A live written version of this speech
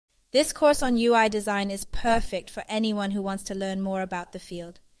This course on UI design is perfect for anyone who wants to learn more about the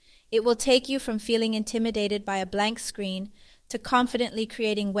field. It will take you from feeling intimidated by a blank screen to confidently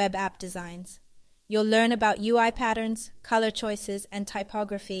creating web app designs. You'll learn about UI patterns, color choices, and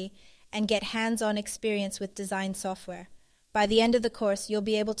typography, and get hands-on experience with design software. By the end of the course, you'll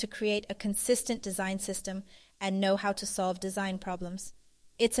be able to create a consistent design system and know how to solve design problems.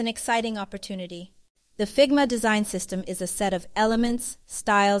 It's an exciting opportunity. The Figma design system is a set of elements,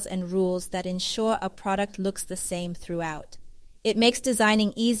 styles, and rules that ensure a product looks the same throughout. It makes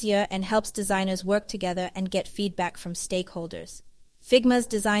designing easier and helps designers work together and get feedback from stakeholders. Figma's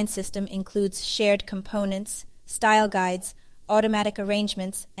design system includes shared components, style guides, automatic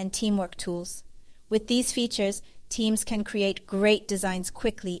arrangements, and teamwork tools. With these features, teams can create great designs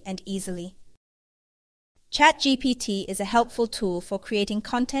quickly and easily. ChatGPT is a helpful tool for creating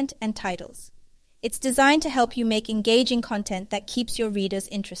content and titles. It's designed to help you make engaging content that keeps your readers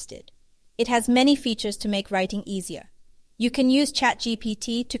interested. It has many features to make writing easier. You can use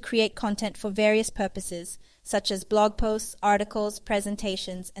ChatGPT to create content for various purposes, such as blog posts, articles,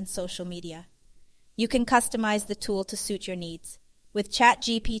 presentations, and social media. You can customize the tool to suit your needs. With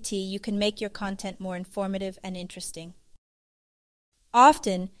ChatGPT, you can make your content more informative and interesting.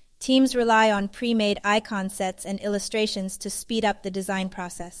 Often, teams rely on pre-made icon sets and illustrations to speed up the design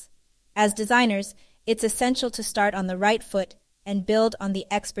process. As designers, it's essential to start on the right foot and build on the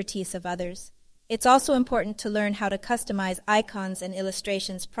expertise of others. It's also important to learn how to customize icons and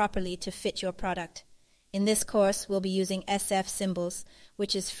illustrations properly to fit your product. In this course, we'll be using SF Symbols,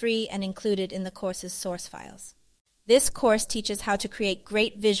 which is free and included in the course's source files. This course teaches how to create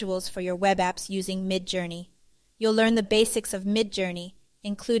great visuals for your web apps using Midjourney. You'll learn the basics of Midjourney,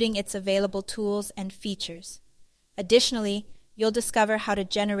 including its available tools and features. Additionally, you'll discover how to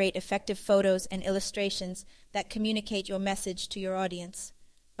generate effective photos and illustrations that communicate your message to your audience.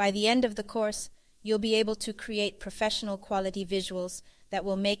 By the end of the course, you'll be able to create professional quality visuals that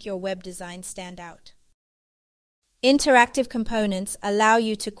will make your web design stand out. Interactive components allow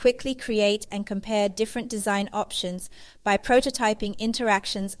you to quickly create and compare different design options by prototyping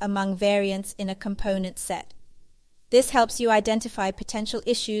interactions among variants in a component set. This helps you identify potential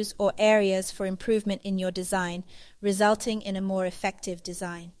issues or areas for improvement in your design, resulting in a more effective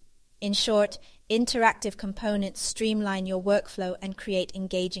design. In short, interactive components streamline your workflow and create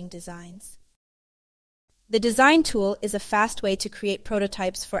engaging designs. The design tool is a fast way to create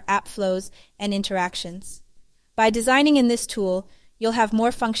prototypes for app flows and interactions. By designing in this tool, you'll have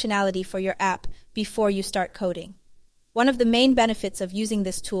more functionality for your app before you start coding. One of the main benefits of using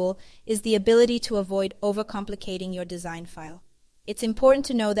this tool is the ability to avoid overcomplicating your design file. It's important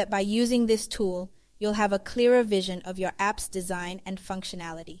to know that by using this tool, you'll have a clearer vision of your app's design and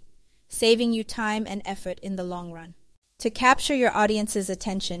functionality, saving you time and effort in the long run. To capture your audience's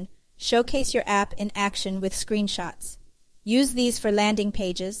attention, showcase your app in action with screenshots. Use these for landing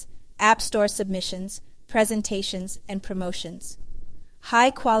pages, app store submissions, presentations, and promotions.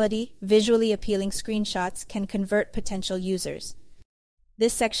 High-quality, visually appealing screenshots can convert potential users.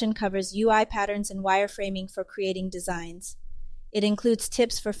 This section covers UI patterns and wireframing for creating designs. It includes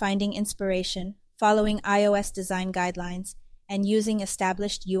tips for finding inspiration, following iOS design guidelines, and using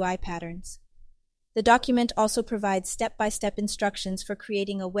established UI patterns. The document also provides step-by-step instructions for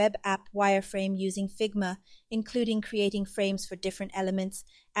creating a web app wireframe using Figma, including creating frames for different elements,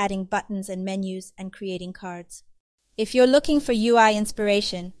 adding buttons and menus, and creating cards. If you're looking for UI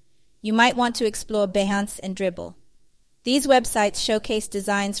inspiration, you might want to explore Behance and Dribbble. These websites showcase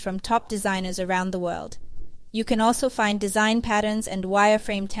designs from top designers around the world. You can also find design patterns and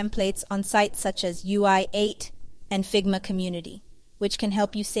wireframe templates on sites such as UI8 and Figma Community, which can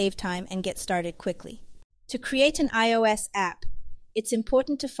help you save time and get started quickly. To create an iOS app, it's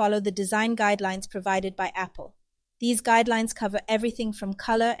important to follow the design guidelines provided by Apple. These guidelines cover everything from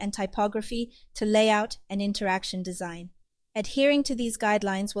color and typography to layout and interaction design. Adhering to these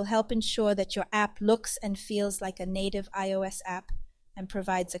guidelines will help ensure that your app looks and feels like a native iOS app and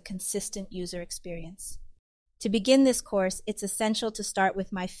provides a consistent user experience. To begin this course, it's essential to start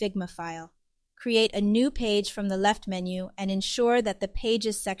with my Figma file. Create a new page from the left menu and ensure that the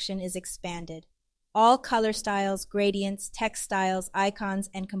Pages section is expanded. All color styles, gradients, text styles, icons,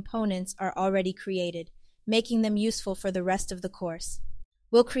 and components are already created, making them useful for the rest of the course.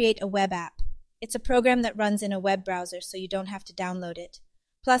 We'll create a web app. It's a program that runs in a web browser, so you don't have to download it.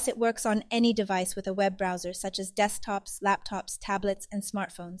 Plus, it works on any device with a web browser, such as desktops, laptops, tablets, and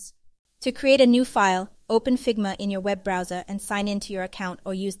smartphones. To create a new file, open Figma in your web browser and sign into your account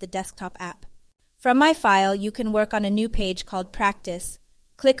or use the desktop app. From my file, you can work on a new page called Practice.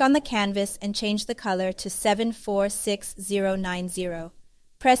 Click on the canvas and change the color to 7469090.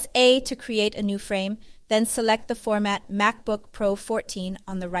 Press A to create a new frame, then select the format MacBook Pro 14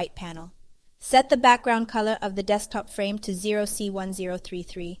 on the right panel. Set the background color of the desktop frame to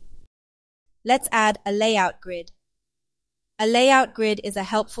 0C1033. Let's add a layout grid. A layout grid is a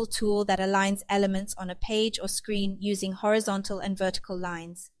helpful tool that aligns elements on a page or screen using horizontal and vertical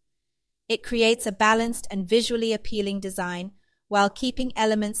lines. It creates a balanced and visually appealing design while keeping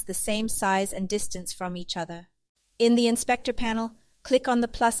elements the same size and distance from each other. In the Inspector panel, click on the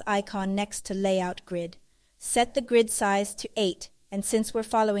plus icon next to Layout Grid. Set the grid size to 8, and since we're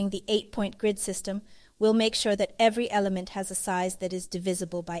following the 8-point grid system, we'll make sure that every element has a size that is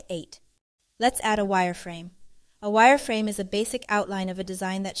divisible by 8. Let's add a wireframe. A wireframe is a basic outline of a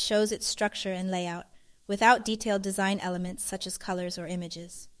design that shows its structure and layout, without detailed design elements such as colors or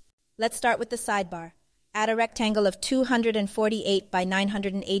images. Let's start with the sidebar. Add a rectangle of 248 by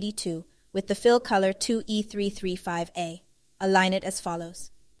 982 with the fill color 2E335A. Align it as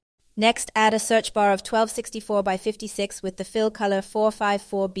follows. Next, add a search bar of 1264 by 56 with the fill color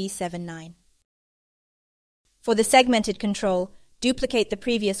 454B79. For the segmented control, duplicate the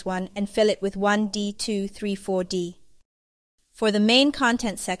previous one and fill it with 1D234D. For the main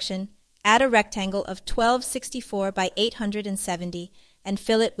content section, add a rectangle of 1264 by 870 and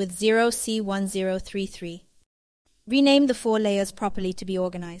fill it with 0C1033. Rename the 4 layers properly to be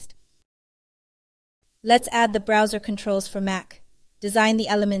organized. Let's add the browser controls for Mac. Design the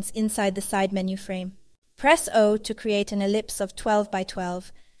elements inside the side menu frame. Press O to create an ellipse of 12 by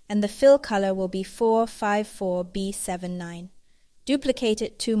 12, and the fill color will be 454B79. Duplicate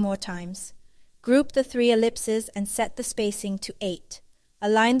it 2 more times. Group the 3 ellipses and set the spacing to 8.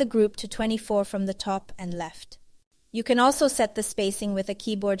 Align the group to 24 from the top and left. You can also set the spacing with a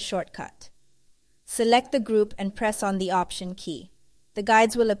keyboard shortcut. Select the group and press on the Option key. The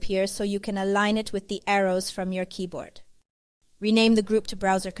guides will appear so you can align it with the arrows from your keyboard. Rename the group to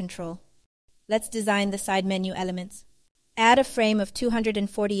Browser Control. Let's design the side menu elements. Add a frame of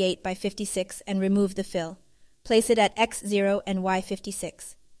 248 by 56 and remove the fill. Place it at X0 and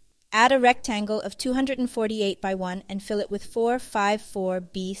Y56. Add a rectangle of 248 by 1 and fill it with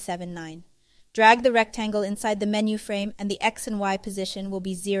 454B79. Drag the rectangle inside the menu frame and the X and Y position will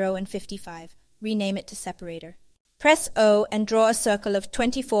be 0 and 55. Rename it to Separator. Press O and draw a circle of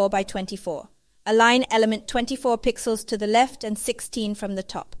 24 by 24. Align element 24 pixels to the left and 16 from the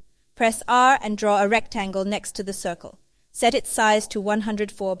top. Press R and draw a rectangle next to the circle. Set its size to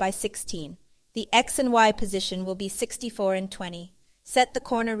 104 by 16. The X and Y position will be 64 and 20. Set the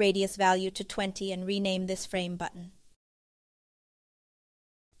corner radius value to 20 and rename this frame button.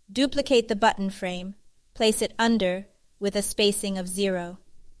 Duplicate the button frame. Place it under with a spacing of 0.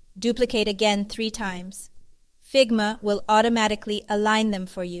 Duplicate again 3 times. Figma will automatically align them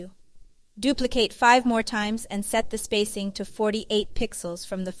for you. Duplicate 5 more times and set the spacing to 48 pixels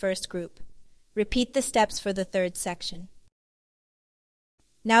from the first group. Repeat the steps for the third section.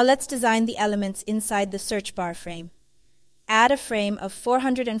 Now let's design the elements inside the search bar frame. Add a frame of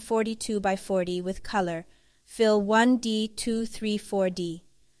 442 by 40 with color. Fill 1D234D.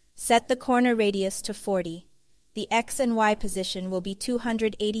 Set the corner radius to 40. The X and Y position will be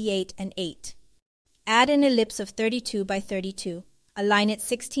 288 and 8. Add an ellipse of 32 by 32. Align it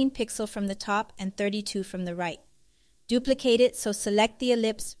 16 pixels from the top and 32 from the right. Duplicate it, so select the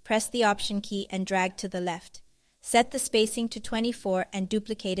ellipse, press the Option key and drag to the left. Set the spacing to 24 and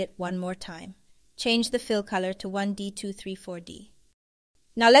duplicate it 1 more time. Change the fill color to 1D234D.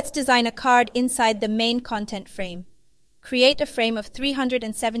 Now let's design a card inside the main content frame. Create a frame of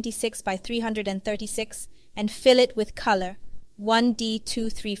 376 by 336 and fill it with color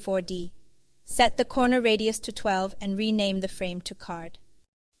 1D234D. Set the corner radius to 12 and rename the frame to Card.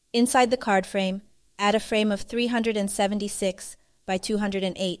 Inside the card frame, add a frame of 376 by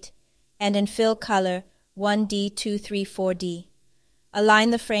 208 and in fill color 1D234D. Align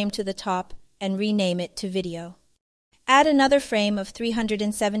the frame to the top and rename it to Video. Add another frame of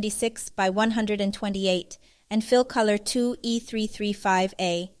 376 by 128 and fill color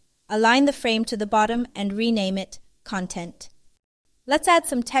 2E335A. Align the frame to the bottom and rename it Content. Let's add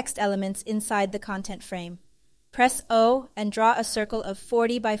some text elements inside the content frame. Press O and draw a circle of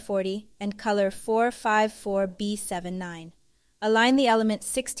 40 by 40 and color 454B79. Align the element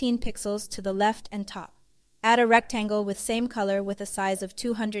 16 pixels to the left and top. Add a rectangle with same color with a size of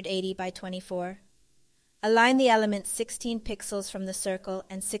 280 by 24. Align the element 16 pixels from the circle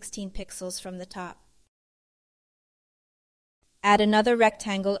and 16 pixels from the top. Add another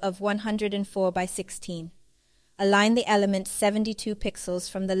rectangle of 104 by 16. Align the element 72 pixels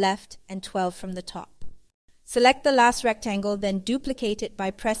from the left and 12 from the top. Select the last rectangle, then duplicate it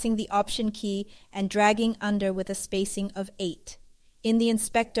by pressing the Option key and dragging under with a spacing of 8. In the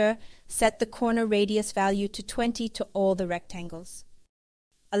inspector, set the corner radius value to 20 to all the rectangles.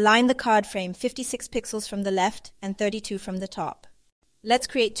 Align the card frame 56 pixels from the left and 32 from the top. Let's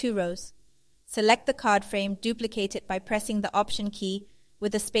create 2 rows. Select the card frame, duplicate it by pressing the Option key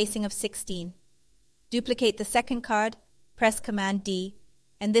with a spacing of 16. Duplicate the second card, press Command D,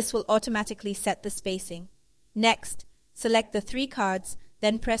 and this will automatically set the spacing. Next, select the 3 cards,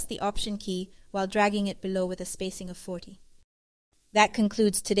 then press the Option key while dragging it below with a spacing of 40. That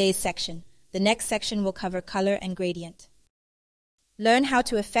concludes today's section. The next section will cover color and gradient. Learn how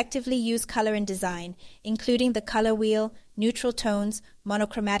to effectively use color in design, including the color wheel, neutral tones,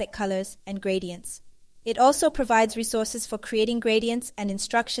 monochromatic colors, and gradients. It also provides resources for creating gradients and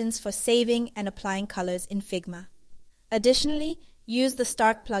instructions for saving and applying colors in Figma. Additionally, use the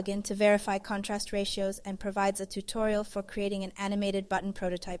Stark plugin to verify contrast ratios and provides a tutorial for creating an animated button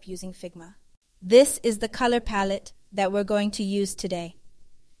prototype using Figma. This is the color palette that we're going to use today.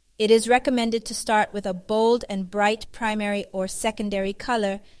 It is recommended to start with a bold and bright primary or secondary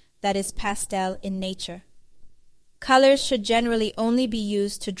color that is pastel in nature. Colors should generally only be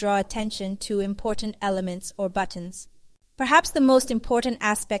used to draw attention to important elements or buttons. Perhaps the most important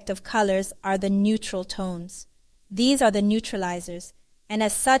aspect of colors are the neutral tones. These are the neutralizers, and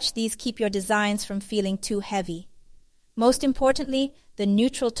as such, these keep your designs from feeling too heavy. Most importantly, the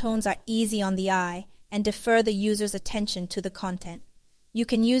neutral tones are easy on the eye and defer the user's attention to the content. You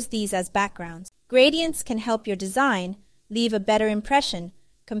can use these as backgrounds. Gradients can help your design leave a better impression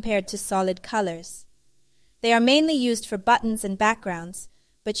compared to solid colors. They are mainly used for buttons and backgrounds,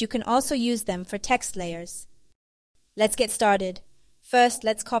 but you can also use them for text layers. Let's get started. First,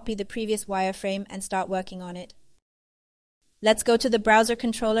 let's copy the previous wireframe and start working on it. Let's go to the browser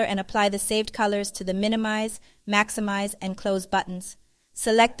controller and apply the saved colors to the minimize, maximize, and close buttons.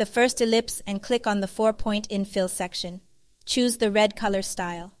 Select the first ellipse and click on the 4-point infill section. Choose the red color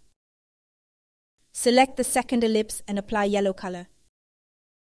style. Select the second ellipse and apply yellow color.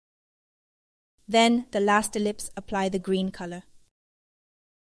 Then, the last ellipse, apply the green color.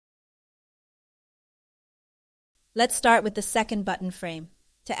 Let's start with the second button frame.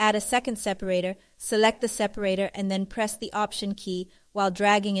 To add a second separator, select the separator and then press the Option key while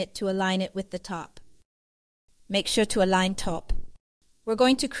dragging it to align it with the top. Make sure to align top. We're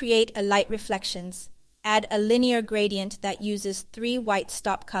going to create a light reflections. Add a linear gradient that uses 3 white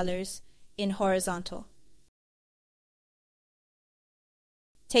stop colors in horizontal.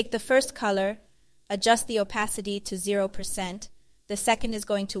 Take the first color, adjust the opacity to 0%, the second is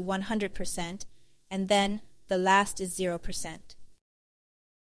going to 100%, and then the last is 0%.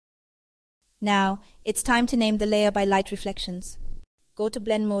 Now, it's time to name the layer by light reflections. Go to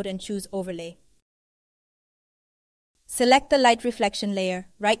Blend mode and choose Overlay. Select the light reflection layer,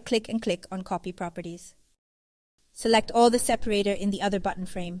 right-click and click on Copy Properties. Select all the separator in the other button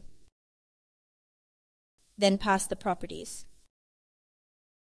frame. Then pass the properties.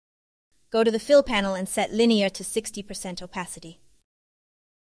 Go to the Fill panel and set Linear to 60% opacity.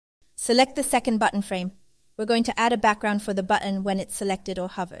 Select the second button frame. We're going to add a background for the button when it's selected or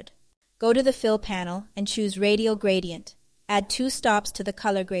hovered. Go to the Fill panel and choose Radial Gradient. Add 2 stops to the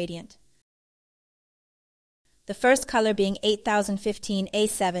color gradient. The first color being 8015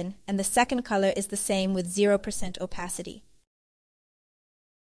 A7 and the second color is the same with 0% opacity.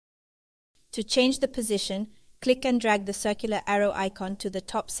 To change the position, click and drag the circular arrow icon to the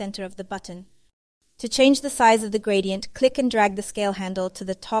top center of the button. To change the size of the gradient, click and drag the scale handle to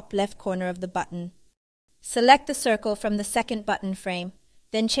the top left corner of the button. Select the circle from the second button frame,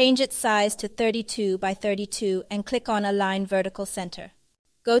 then change its size to 32 by 32 and click on Align Vertical Center.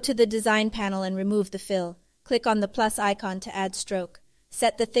 Go to the Design panel and remove the fill. Click on the plus icon to add stroke.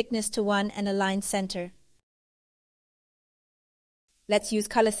 Set the thickness to 1 and align center. Let's use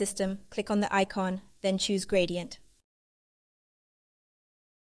Color System. Click on the icon, then choose Gradient.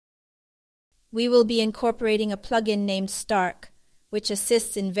 We will be incorporating a plugin named Stark, which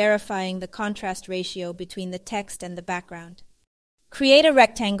assists in verifying the contrast ratio between the text and the background. Create a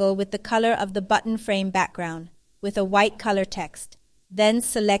rectangle with the color of the button frame background, with a white color text. Then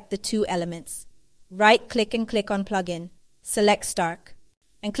select the 2 elements. Right-click and click on Plugin. Select Stark.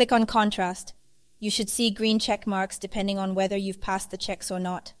 And click on Contrast. You should see green check marks depending on whether you've passed the checks or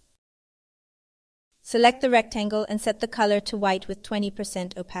not. Select the rectangle and set the color to white with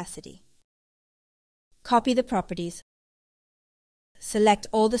 20% opacity. Copy the properties. Select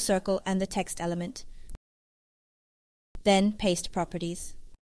all the circle and the text element. Then paste properties.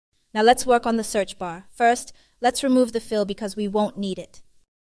 Now let's work on the search bar. First, let's remove the fill because we won't need it.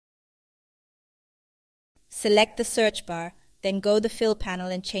 Select the search bar, then go to the Fill panel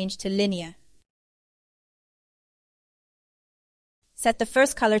and change to Linear. Set the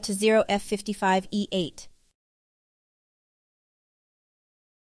first color to 0F55E8.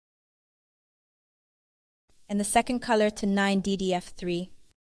 And the second color to 9DDF3.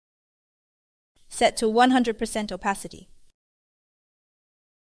 Set to 100% opacity.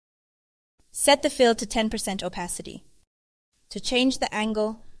 Set the fill to 10% opacity. To change the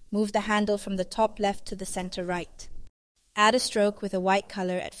angle, move the handle from the top left to the center right. Add a stroke with a white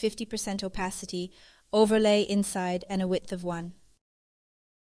color at 50% opacity, overlay inside and a width of 1.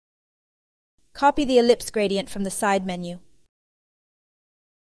 Copy the ellipse gradient from the side menu.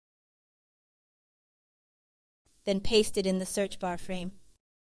 Then paste it in the search bar frame.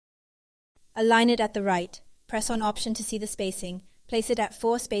 Align it at the right. Press on Option to see the spacing. Place it at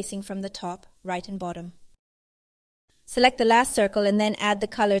 4 spacing from the top, right and bottom. Select the last circle and then add the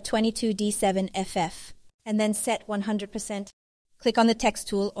color 22D7FF. And then set 100%. Click on the text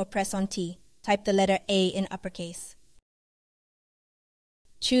tool or press on T. Type the letter A in uppercase.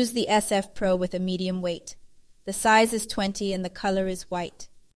 Choose the SF Pro with a medium weight. The size is 20 and the color is white.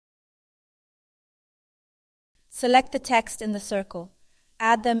 Select the text in the circle.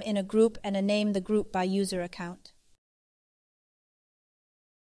 Add them in a group and name the group by user account.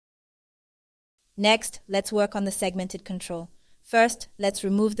 Next, let's work on the segmented control. First, let's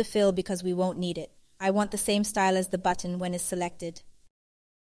remove the fill because we won't need it. I want the same style as the button when it's selected.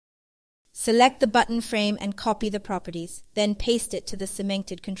 Select the button frame and copy the properties, then paste it to the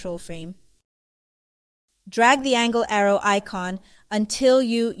segmented control frame. Drag the angle arrow icon until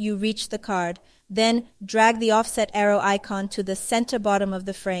you reach the card, then drag the offset arrow icon to the center bottom of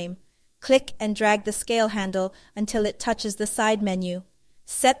the frame. Click and drag the scale handle until it touches the side menu.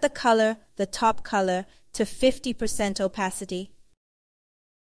 Set the color, the top color, to 50% opacity.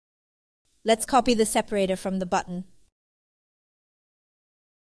 Let's copy the separator from the button.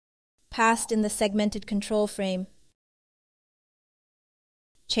 Paste in the segmented control frame.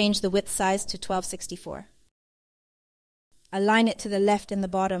 Change the width size to 1264. Align it to the left in the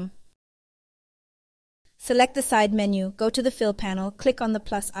bottom. Select the side menu, go to the fill panel, click on the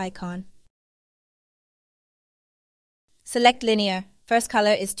plus icon. Select linear. First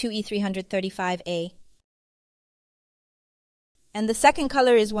color is 2E335A. And the second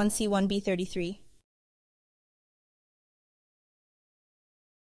color is 1C1B33.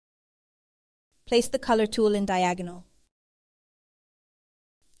 Place the color tool in diagonal.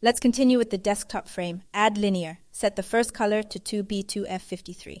 Let's continue with the desktop frame. Add linear. Set the first color to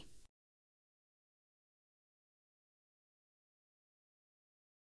 2B2F53.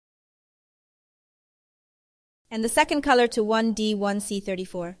 And the second color to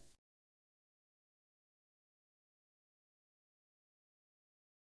 1D1C34.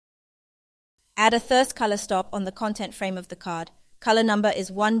 Add a third color stop on the content frame of the card. Color number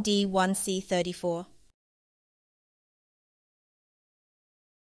is 1D1C34.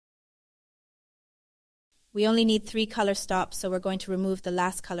 We only need 3 color stops, so we're going to remove the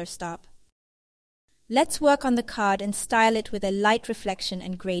last color stop. Let's work on the card and style it with a light reflection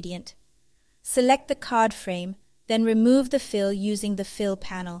and gradient. Select the card frame, then remove the fill using the fill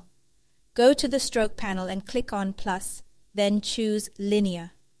panel. Go to the stroke panel and click on plus, then choose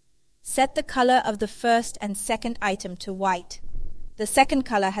linear. Set the color of the first and second item to white. The second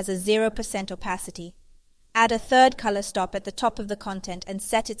color has a 0% opacity. Add a third color stop at the top of the content and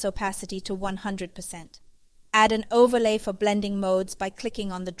set its opacity to 100%. Add an overlay for blending modes by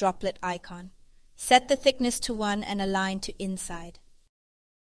clicking on the droplet icon. Set the thickness to 1 and align to inside.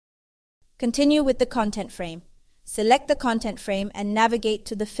 Continue with the content frame. Select the content frame and navigate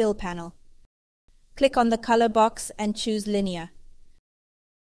to the fill panel. Click on the color box and choose linear.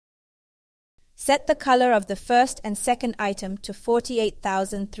 Set the color of the first and second item to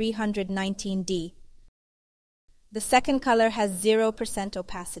 48,319D. The second color has 0%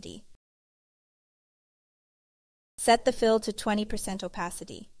 opacity. Set the fill to 20%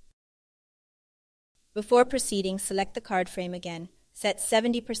 opacity. Before proceeding, select the card frame again. Set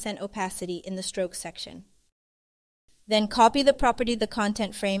 70% opacity in the stroke section. Then copy the property the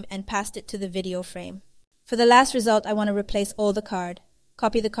content frame and paste it to the video frame. For the last result, I want to replace all the card.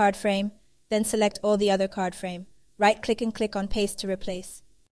 Copy the card frame, then select all the other card frame. Right-click and click on Paste to replace.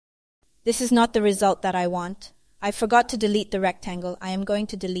 This is not the result that I want. I forgot to delete the rectangle. I am going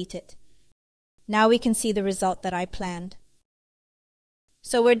to delete it. Now we can see the result that I planned.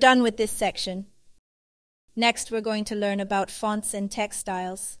 So we're done with this section. Next, we're going to learn about fonts and text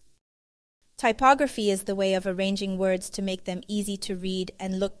styles. Typography is the way of arranging words to make them easy to read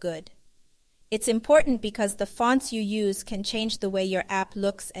and look good. It's important because the fonts you use can change the way your app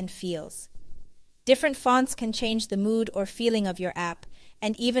looks and feels. Different fonts can change the mood or feeling of your app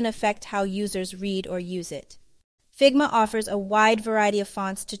and even affect how users read or use it. Figma offers a wide variety of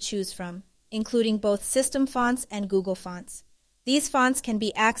fonts to choose from, including both system fonts and Google Fonts. These fonts can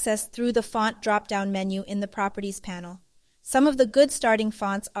be accessed through the Font drop-down menu in the Properties panel. Some of the good starting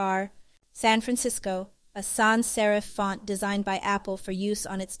fonts are San Francisco, a sans serif font designed by Apple for use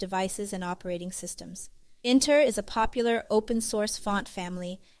on its devices and operating systems. Inter is a popular open-source font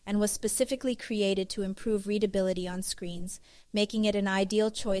family and was specifically created to improve readability on screens, making it an ideal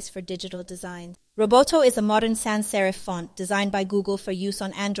choice for digital design. Roboto is a modern sans serif font designed by Google for use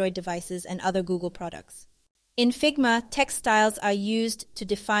on Android devices and other Google products. In Figma, text styles are used to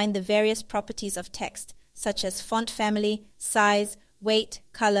define the various properties of text, such as font family, size, weight,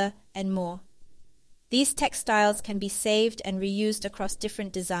 color, and more. These text styles can be saved and reused across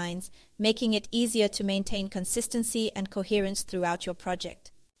different designs, making it easier to maintain consistency and coherence throughout your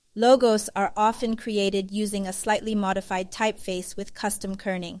project. Logos are often created using a slightly modified typeface with custom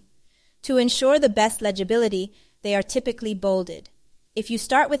kerning. To ensure the best legibility, they are typically bolded. If you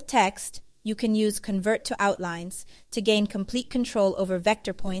start with text, you can use Convert to Outlines to gain complete control over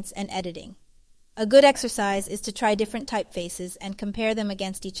vector points and editing. A good exercise is to try different typefaces and compare them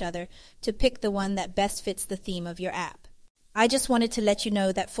against each other to pick the one that best fits the theme of your app. I just wanted to let you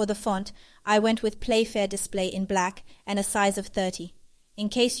know that for the font, I went with Playfair Display in black and a size of 30. In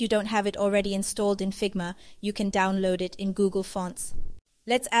case you don't have it already installed in Figma, you can download it in Google Fonts.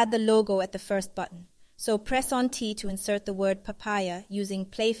 Let's add the logo at the first button. So press on T to insert the word papaya using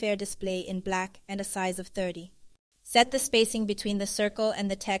Playfair Display in black and a size of 30. Set the spacing between the circle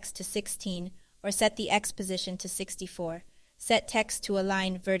and the text to 16, or set the X position to 64. Set text to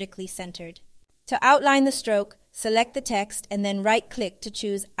align vertically centered. To outline the stroke, select the text and then right-click to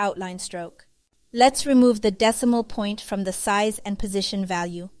choose Outline Stroke. Let's remove the decimal point from the size and position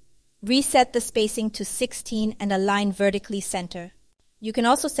value. Reset the spacing to 16 and align vertically center. You can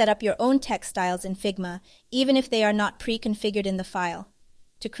also set up your own text styles in Figma, even if they are not pre-configured in the file.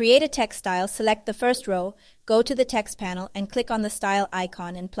 To create a text style, select the first row, go to the text panel, and click on the style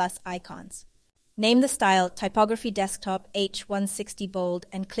icon and plus icons. Name the style Typography Desktop H160 Bold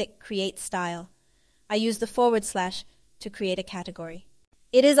and click Create Style. I use the / to create a category.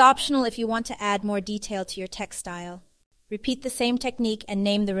 It is optional if you want to add more detail to your text style. Repeat the same technique and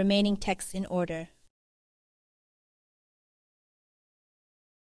name the remaining text in order.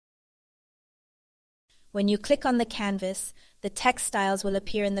 When you click on the canvas, the text styles will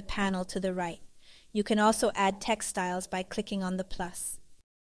appear in the panel to the right. You can also add text styles by clicking on the plus.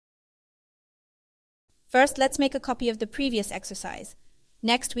 First, let's make a copy of the previous exercise.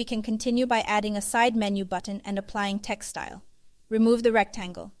 Next, we can continue by adding a side menu button and applying text style. Remove the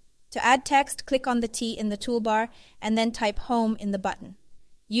rectangle. To add text, click on the T in the toolbar and then type Home in the button.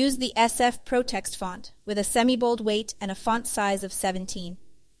 Use the SF ProText font with a semi-bold weight and a font size of 17.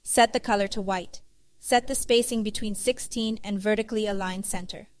 Set the color to white. Set the spacing between 16 and vertically align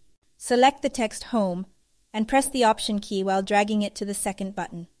center. Select the text Home and press the Option key while dragging it to the second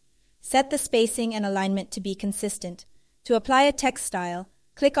button. Set the spacing and alignment to be consistent. To apply a text style,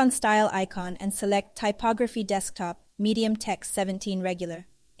 click on Style icon and select Typography Desktop Medium Text 17 Regular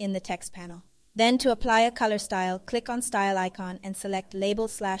in the text panel. Then to apply a color style, click on Style icon and select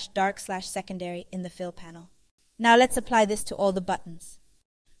Label/Dark/Secondary in the Fill panel. Now let's apply this to all the buttons.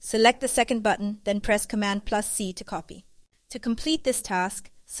 Select the second button, then press Command+C to copy. To complete this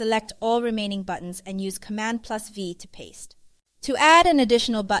task, select all remaining buttons and use Command+V to paste. To add an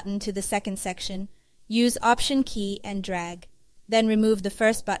additional button to the second section, use Option key and drag. Then remove the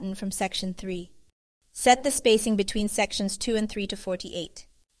first button from section 3. Set the spacing between sections 2 and 3 to 48.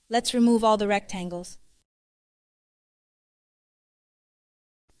 Let's remove all the rectangles.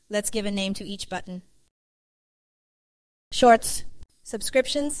 Let's give a name to each button. Shorts,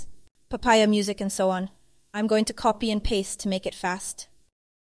 subscriptions, papaya music, and so on. I'm going to copy and paste to make it fast.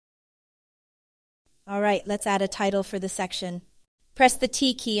 Alright, let's add a title for the section. Press the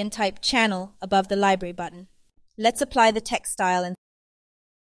T key and type Channel above the Library button. Let's apply the text style and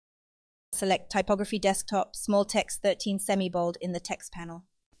select Typography Desktop Small Text 13 Semi-Bold in the text panel.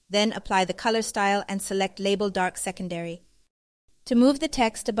 Then apply the color style and select Label Dark Secondary. To move the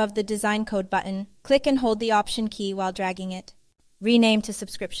text above the Design Code button, click and hold the Option key while dragging it. Rename to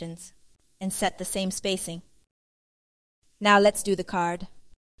Subscriptions and set the same spacing. Now let's do the card.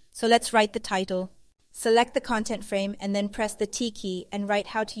 So let's write the title. Select the content frame and then press the T key and write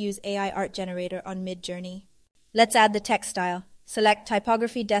how to use AI Art Generator on Midjourney. Let's add the text style. Select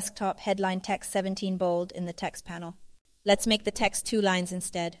Typography Desktop Headline Text 17 Bold in the text panel. Let's make the text 2 lines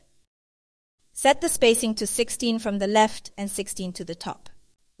instead. Set the spacing to 16 from the left and 16 to the top.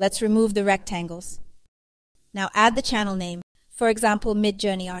 Let's remove the rectangles. Now add the channel name, for example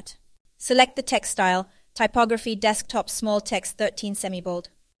Midjourney Art. Select the text style, Typography desktop small text 13 semi-bold.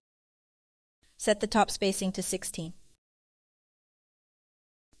 Set the top spacing to 16.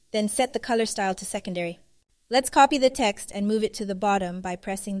 Then set the color style to secondary. Let's copy the text and move it to the bottom by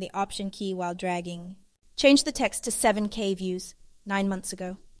pressing the Option key while dragging. Change the text to 7K views, 9 months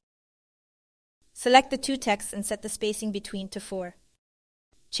ago. Select the two texts and set the spacing between to 4.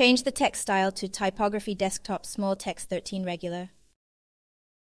 Change the text style to Typography desktop small text 13 regular.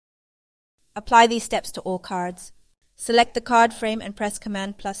 Apply these steps to all cards. Select the card frame and press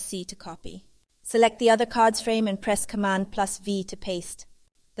Command+C to copy. Select the other card's frame and press Command+V to paste.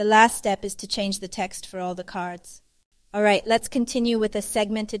 The last step is to change the text for all the cards. Alright, let's continue with a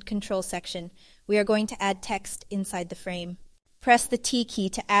segmented control section. We are going to add text inside the frame. Press the T key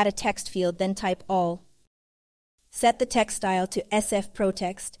to add a text field, then type all. Set the text style to SF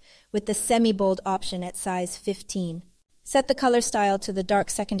ProText with the semi-bold option at size 15. Set the color style to the dark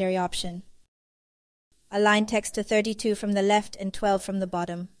secondary option. Align text to 32 from the left and 12 from the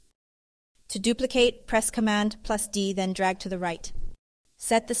bottom. To duplicate, press Command+D, then drag to the right.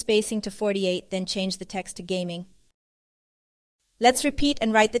 Set the spacing to 48, then change the text to gaming. Let's repeat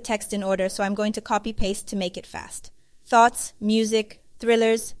and write the text in order, so I'm going to copy-paste to make it fast. Thoughts, music,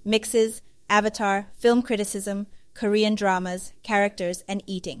 thrillers, mixes, avatar, film criticism, Korean dramas, characters, and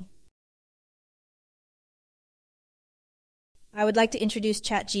eating. I would like to introduce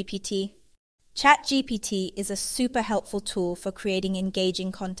ChatGPT. ChatGPT is a super helpful tool for creating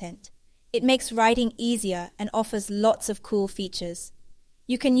engaging content. It makes writing easier and offers lots of cool features.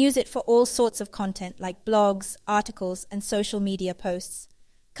 You can use it for all sorts of content like blogs, articles, and social media posts.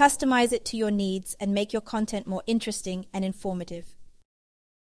 Customize it to your needs and make your content more interesting and informative.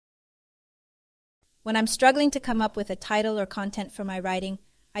 When I'm struggling to come up with a title or content for my writing,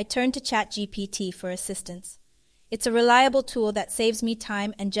 I turn to ChatGPT for assistance. It's a reliable tool that saves me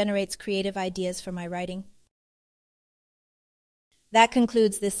time and generates creative ideas for my writing. That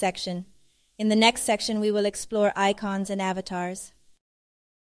concludes this section. In the next section, we will explore icons and avatars.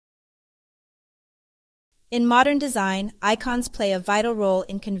 In modern design, icons play a vital role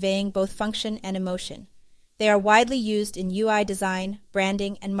in conveying both function and emotion. They are widely used in UI design,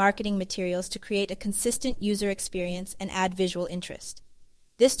 branding, and marketing materials to create a consistent user experience and add visual interest.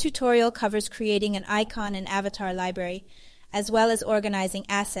 This tutorial covers creating an icon and avatar library, as well as organizing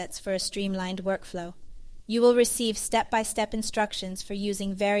assets for a streamlined workflow. You will receive step-by-step instructions for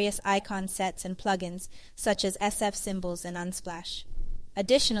using various icon sets and plugins, such as SF Symbols and Unsplash.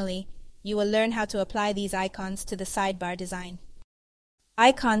 Additionally, you will learn how to apply these icons to the sidebar design.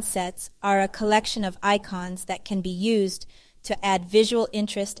 Icon sets are a collection of icons that can be used to add visual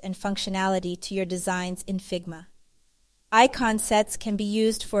interest and functionality to your designs in Figma. Icon sets can be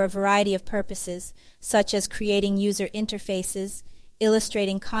used for a variety of purposes, such as creating user interfaces,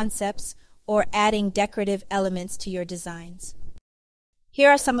 illustrating concepts, or adding decorative elements to your designs. Here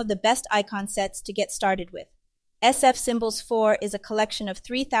are some of the best icon sets to get started with. SF Symbols 4 is a collection of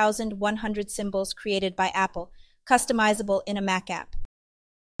 3,100 symbols created by Apple, customizable in a Mac app.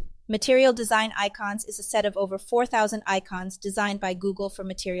 Material Design Icons is a set of over 4,000 icons designed by Google for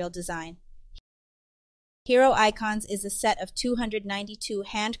material design. Hero Icons is a set of 292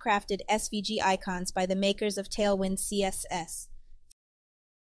 handcrafted SVG icons by the makers of Tailwind CSS.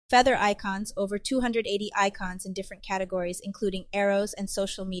 Feather Icons, over 280 icons in different categories, including arrows and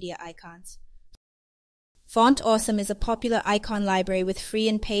social media icons. Font Awesome is a popular icon library with free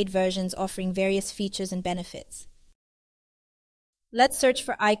and paid versions offering various features and benefits. Let's search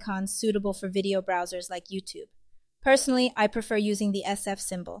for icons suitable for video browsers like YouTube. Personally, I prefer using the SF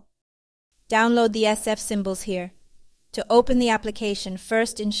symbol. Download the SF symbols here. To open the application,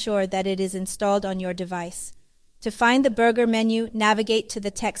 first ensure that it is installed on your device. To find the burger menu, navigate to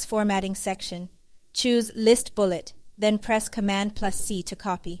the text formatting section. Choose List Bullet, then press Command+C to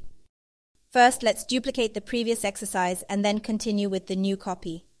copy. First, let's duplicate the previous exercise and then continue with the new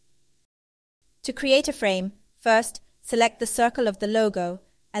copy. To create a frame, first, select the circle of the logo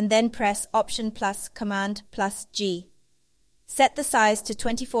and then press Option plus Command plus G. Set the size to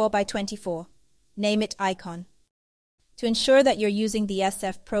 24 by 24. Name it Icon. To ensure that you're using the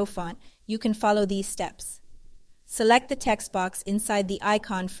SF Pro font, you can follow these steps. Select the text box inside the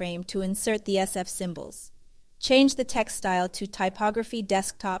icon frame to insert the SF symbols. Change the text style to Typography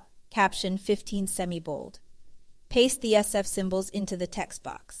Desktop Caption 15 semi-bold. Paste the SF symbols into the text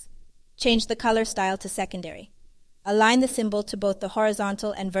box. Change the color style to secondary. Align the symbol to both the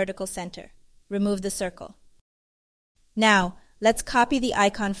horizontal and vertical center. Remove the circle. Now, let's copy the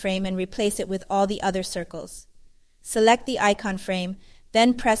icon frame and replace it with all the other circles. Select the icon frame,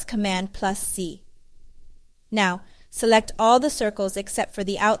 then press Command+C. Now, select all the circles except for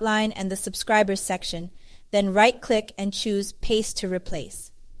the outline and the subscribers section, then right-click and choose Paste to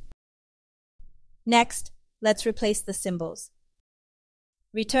replace. Next, let's replace the symbols.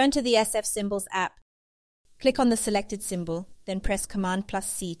 Return to the SF Symbols app. Click on the selected symbol, then press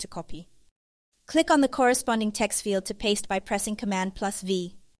Command+C to copy. Click on the corresponding text field to paste by pressing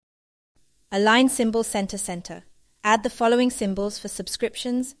Command+V. Align symbol center-center. Add the following symbols for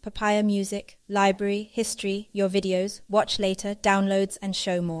subscriptions, Papaya Music, Library, History, Your Videos, Watch Later, Downloads, and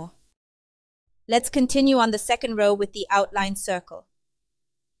Show More. Let's continue on the second row with the outline circle.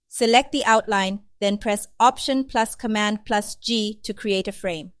 Select the outline, then press Option plus Command plus G to create a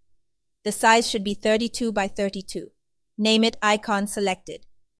frame. The size should be 32 by 32. Name it Icon Selected.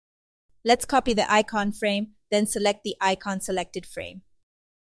 Let's copy the icon frame, then select the icon selected frame.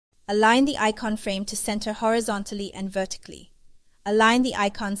 Align the icon frame to center horizontally and vertically. Align the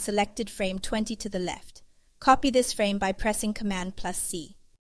icon selected frame 20 to the left. Copy this frame by pressing Command+C.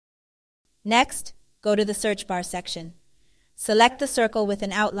 Next, go to the search bar section. Select the circle with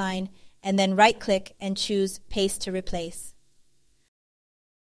an outline and then right-click and choose Paste to replace.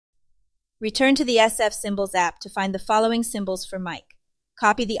 Return to the SF Symbols app to find the following symbols for mic.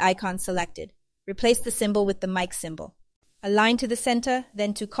 Copy the icon selected. Replace the symbol with the mic symbol. Align to the center,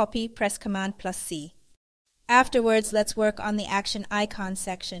 then to copy, press Command+C. Afterwards, let's work on the Action Icon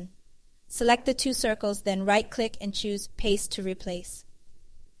section. Select the two circles, then right-click and choose Paste to replace.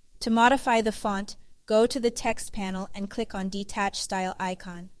 To modify the font, go to the text panel and click on Detach Style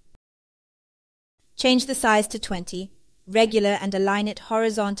icon. Change the size to 20, regular, and align it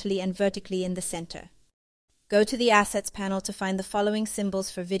horizontally and vertically in the center. Go to the Assets panel to find the following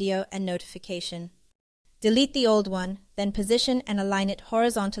symbols for video and notification. Delete the old one, then position and align it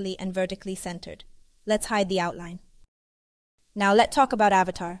horizontally and vertically centered. Let's hide the outline. Now let's talk about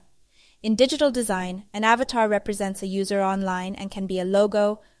avatar. In digital design, an avatar represents a user online and can be a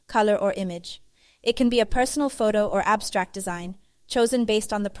logo, color, or image. It can be a personal photo or abstract design, chosen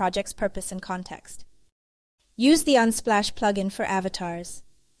based on the project's purpose and context. Use the Unsplash plugin for avatars.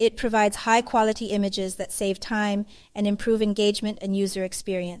 It provides high-quality images that save time and improve engagement and user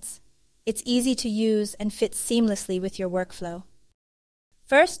experience. It's easy to use and fits seamlessly with your workflow.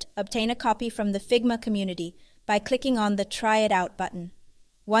 First, obtain a copy from the Figma community by clicking on the Try It Out button.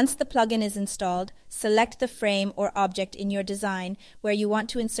 Once the plugin is installed, select the frame or object in your design where you want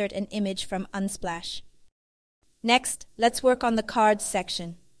to insert an image from Unsplash. Next, let's work on the Cards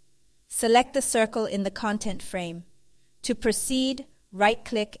section. Select the circle in the content frame. To proceed,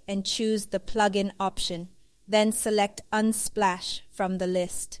 right-click and choose the plugin option, then select Unsplash from the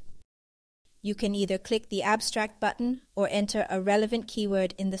list. You can either click the Abstract button or enter a relevant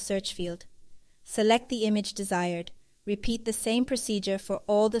keyword in the search field. Select the image desired. Repeat the same procedure for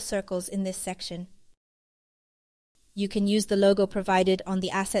all the circles in this section. You can use the logo provided on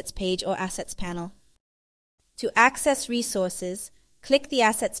the Assets page or Assets panel. To access resources, click the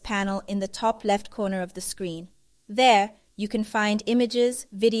Assets panel in the top left corner of the screen. There, you can find images,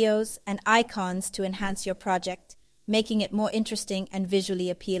 videos, and icons to enhance your project, making it more interesting and visually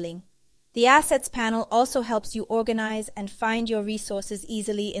appealing. The Assets panel also helps you organize and find your resources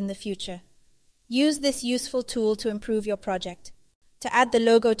easily in the future. Use this useful tool to improve your project. To add the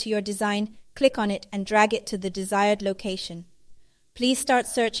logo to your design, click on it and drag it to the desired location. Please start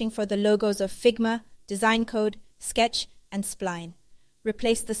searching for the logos of Figma, Design Code, Sketch, and Spline.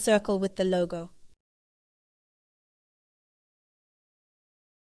 Replace the circle with the logo.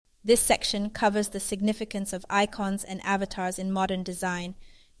 This section covers the significance of icons and avatars in modern design,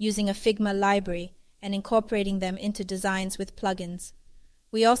 using a Figma library and incorporating them into designs with plugins.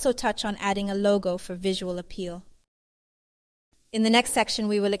 We also touch on adding a logo for visual appeal. In the next section,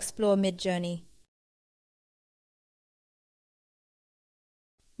 we will explore Midjourney.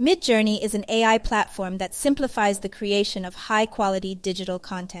 Midjourney is an AI platform that simplifies the creation of high-quality digital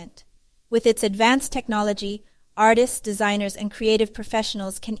content. With its advanced technology, artists, designers, and creative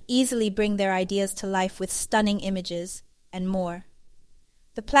professionals can easily bring their ideas to life with stunning images and more.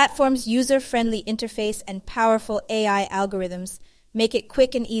 The platform's user-friendly interface and powerful AI algorithms make it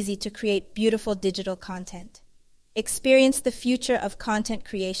quick and easy to create beautiful digital content. Experience the future of content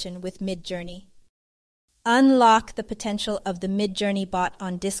creation with Midjourney. Unlock the potential of the Midjourney bot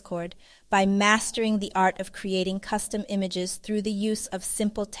on Discord by mastering the art of creating custom images through the use of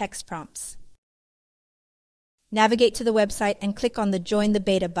simple text prompts. Navigate to the website and click on the Join the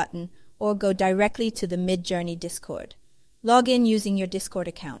Beta button or go directly to the Midjourney Discord. Log in using your Discord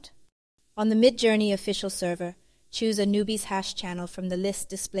account. On the Midjourney official server, choose a newbie's hash channel from the list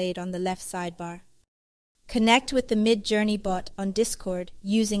displayed on the left sidebar. Connect with the Midjourney bot on Discord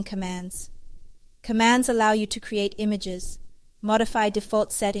using commands. Commands allow you to create images, modify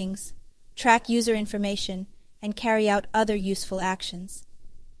default settings, track user information, and carry out other useful actions.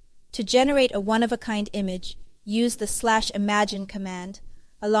 To generate a one-of-a-kind image, use the /imagine command,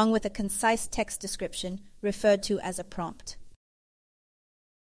 along with a concise text description referred to as a prompt.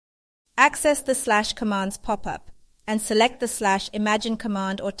 Access the /commands pop-up and select the /imagine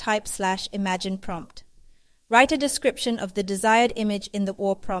command or type /imagine prompt. Write a description of the desired image in the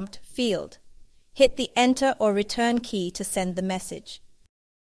or prompt field. Hit the Enter or Return key to send the message.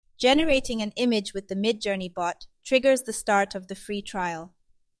 Generating an image with the Midjourney bot triggers the start of the free trial.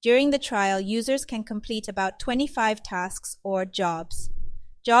 During the trial, users can complete about 25 tasks or jobs.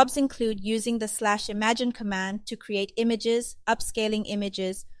 Jobs include using the /imagine command to create images, upscaling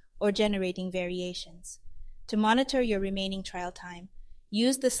images, or generating variations. To monitor your remaining trial time,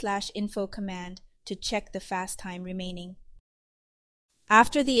 use the /info command to check the fast time remaining.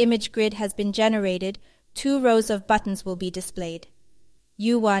 After the image grid has been generated, 2 rows of buttons will be displayed: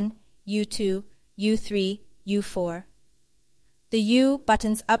 U1, U2, U3, U4. The U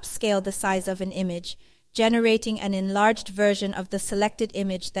buttons upscale the size of an image, generating an enlarged version of the selected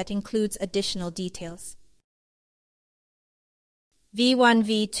image that includes additional details. V1,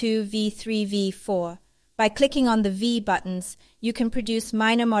 V2, V3, V4. By clicking on the V buttons, you can produce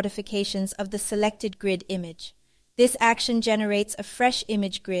minor modifications of the selected grid image. This action generates a fresh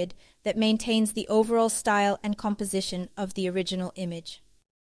image grid that maintains the overall style and composition of the original image.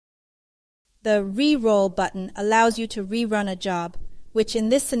 The Re-roll button allows you to rerun a job, which in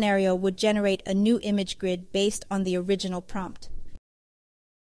this scenario would generate a new image grid based on the original prompt.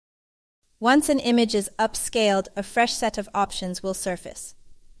 Once an image is upscaled, a fresh set of options will surface.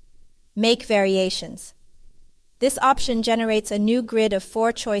 Make variations. This option generates a new grid of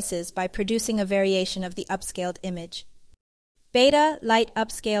 4 choices by producing a variation of the upscaled image. Beta Light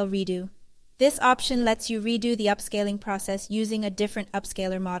Upscale Redo. This option lets you redo the upscaling process using a different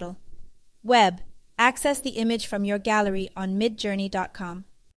upscaler model. Web. Access the image from your gallery on midjourney.com.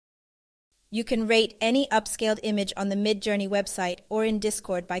 You can rate any upscaled image on the Midjourney website or in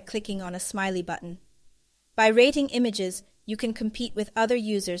Discord by clicking on a smiley button. By rating images, you can compete with other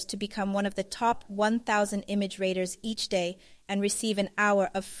users to become one of the top 1,000 image raters each day and receive an hour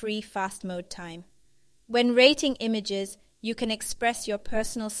of free fast mode time. When rating images, you can express your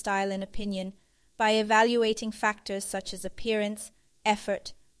personal style and opinion by evaluating factors such as appearance,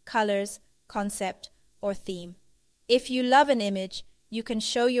 effort, colors, concept, or theme. If you love an image, you can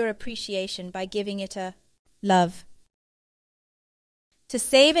show your appreciation by giving it a love. To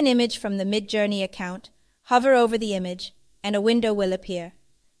save an image from the Midjourney account, hover over the image and a window will appear.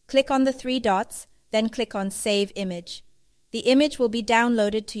 Click on the 3 dots, then click on Save Image. The image will be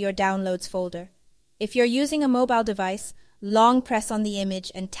downloaded to your Downloads folder. If you're using a mobile device, long press on the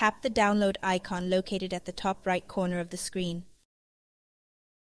image and tap the download icon located at the top right corner of the screen.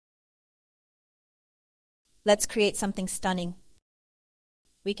 Let's create something stunning.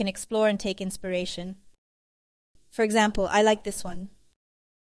 We can explore and take inspiration. For example, I like this one.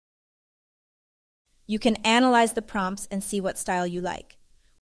 You can analyze the prompts and see what style you like.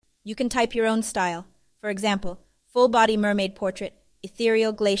 You can type your own style. For example, full-body mermaid portrait,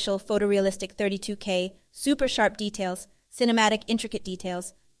 ethereal, glacial, photorealistic 32K, super sharp details, cinematic intricate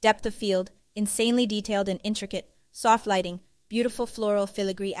details, depth of field, insanely detailed and intricate, soft lighting, beautiful floral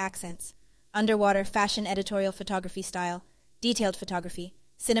filigree accents, underwater fashion editorial photography style, detailed photography,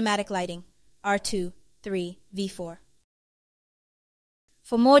 cinematic lighting, R2, 3, V4.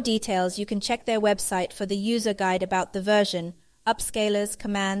 For more details, you can check their website for the user guide about the version, upscalers,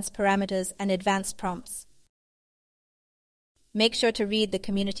 commands, parameters, and advanced prompts. Make sure to read the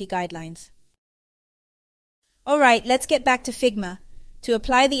community guidelines. Alright, let's get back to Figma. To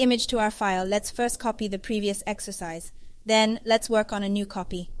apply the image to our file, let's first copy the previous exercise. Then, let's work on a new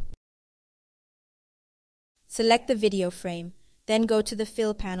copy. Select the video frame, then go to the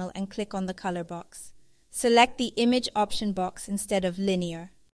Fill panel and click on the color box. Select the Image option box instead of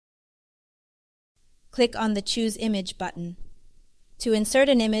Linear. Click on the Choose Image button. To insert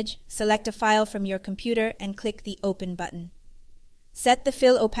an image, select a file from your computer and click the Open button. Set the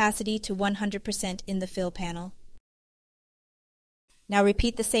fill opacity to 100% in the Fill panel. Now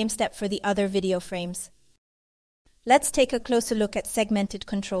repeat the same step for the other video frames. Let's take a closer look at segmented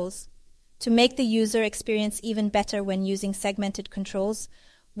controls. To make the user experience even better when using segmented controls,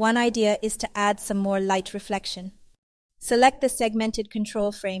 one idea is to add some more light reflection. Select the segmented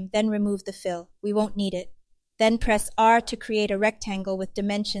control frame, then remove the fill. We won't need it. Then press R to create a rectangle with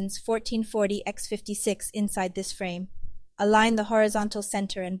dimensions 1440 x 56 inside this frame. Align the horizontal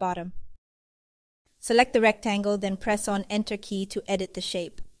center and bottom. Select the rectangle, then press on Enter key to edit the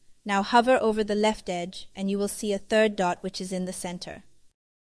shape. Now hover over the left edge and you will see a third dot which is in the center.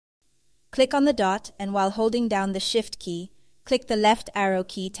 Click on the dot, and while holding down the Shift key, click the left arrow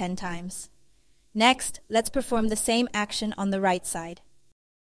key 10 times. Next, let's perform the same action on the right side.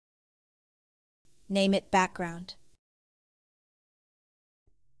 Name it Background.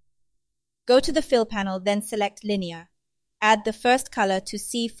 Go to the Fill panel, then select Linear. Add the first color to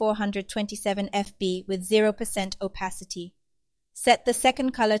C427FB with 0% opacity. Set the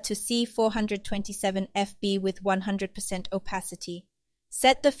second color to C427FB with 100% opacity.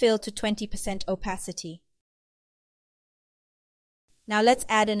 Set the fill to 20% opacity. Now let's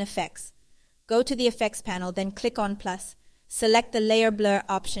add an effects. Go to the Effects panel, then click on plus. Select the Layer Blur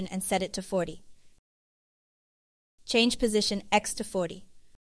option and set it to 40. Change position X to 40.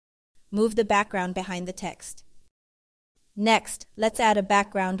 Move the background behind the text. Next, let's add a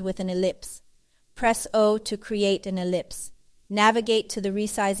background with an ellipse. Press O to create an ellipse. Navigate to the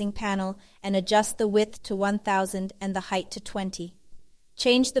Resizing panel and adjust the width to 1000 and the height to 20.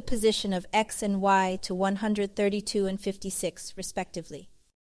 Change the position of X and Y to 132 and 56, respectively.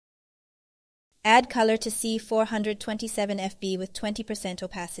 Add color to C427FB with 20%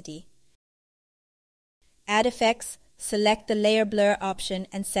 opacity. Add effects, select the Layer Blur option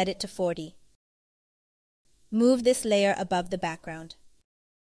and set it to 40. Move this layer above the background.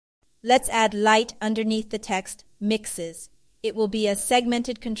 Let's add light underneath the text Mixes. It will be a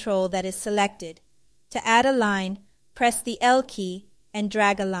segmented control that is selected. To add a line, press the L key and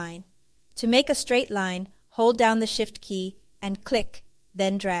drag a line. To make a straight line, hold down the Shift key and click,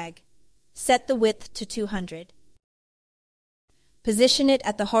 then drag. Set the width to 200. Position it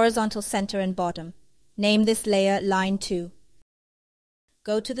at the horizontal center and bottom. Name this layer Line 2.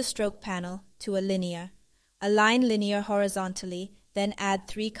 Go to the Stroke panel to a Linear. Align linear horizontally, then add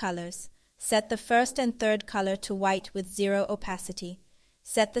 3 colors. Set the first and third color to white with 0 opacity.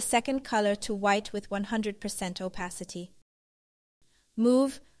 Set the second color to white with 100% opacity.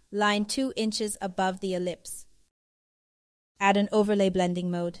 Move line 2 inches above the ellipse. Add an overlay blending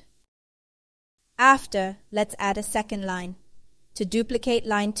mode. After, let's add a second line. To duplicate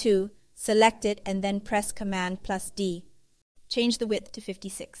line 2, select it and then press Command plus D. Change the width to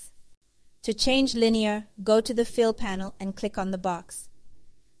 56. To change linear, go to the Fill panel and click on the box.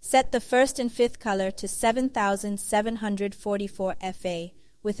 Set the first and fifth color to 7744 FA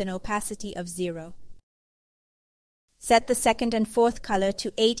with an opacity of 0. Set the second and fourth color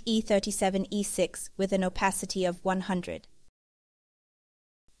to 8E37E6 with an opacity of 100.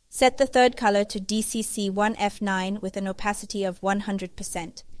 Set the third color to DCC1F9 with an opacity of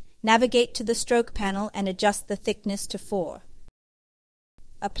 100%. Navigate to the Stroke panel and adjust the thickness to 4.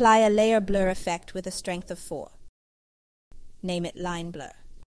 Apply a Layer Blur effect with a strength of 4. Name it Line Blur.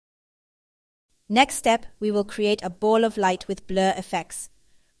 Next step, we will create a ball of light with blur effects.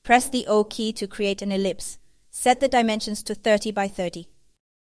 Press the O key to create an ellipse. Set the dimensions to 30 by 30.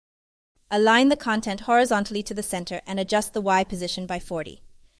 Align the content horizontally to the center and adjust the Y position by 40.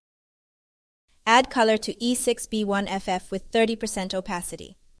 Add color to E6B1FF with 30%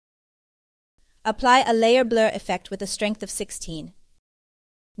 opacity. Apply a Layer Blur effect with a strength of 16.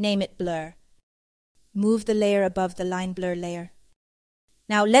 Name it Blur. Move the layer above the Line Blur layer.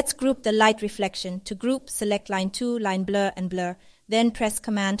 Now let's group the light reflection. To group, select line 2, line blur and blur, then press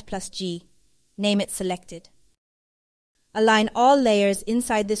Command plus G. Name it Selected. Align all layers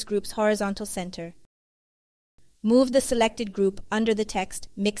inside this group's horizontal center. Move the selected group under the text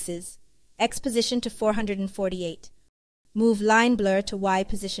Mixes, X position to 448. Move line blur to Y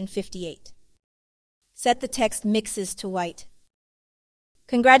position 58. Set the text Mixes to white.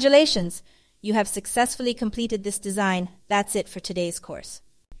 Congratulations! You have successfully completed this design. That's it for today's course.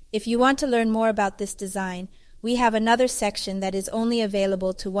 If you want to learn more about this design, we have another section that is only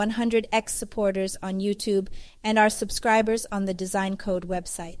available to 100X supporters on YouTube and our subscribers on the Design Code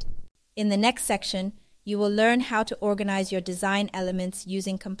website. In the next section, you will learn how to organize your design elements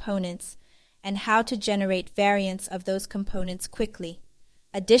using components and how to generate variants of those components quickly.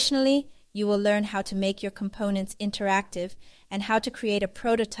 Additionally, you will learn how to make your components interactive and how to create a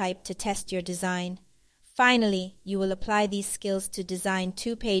prototype to test your design. Finally, you will apply these skills to design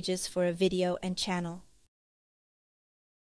 2 pages for a video and channel.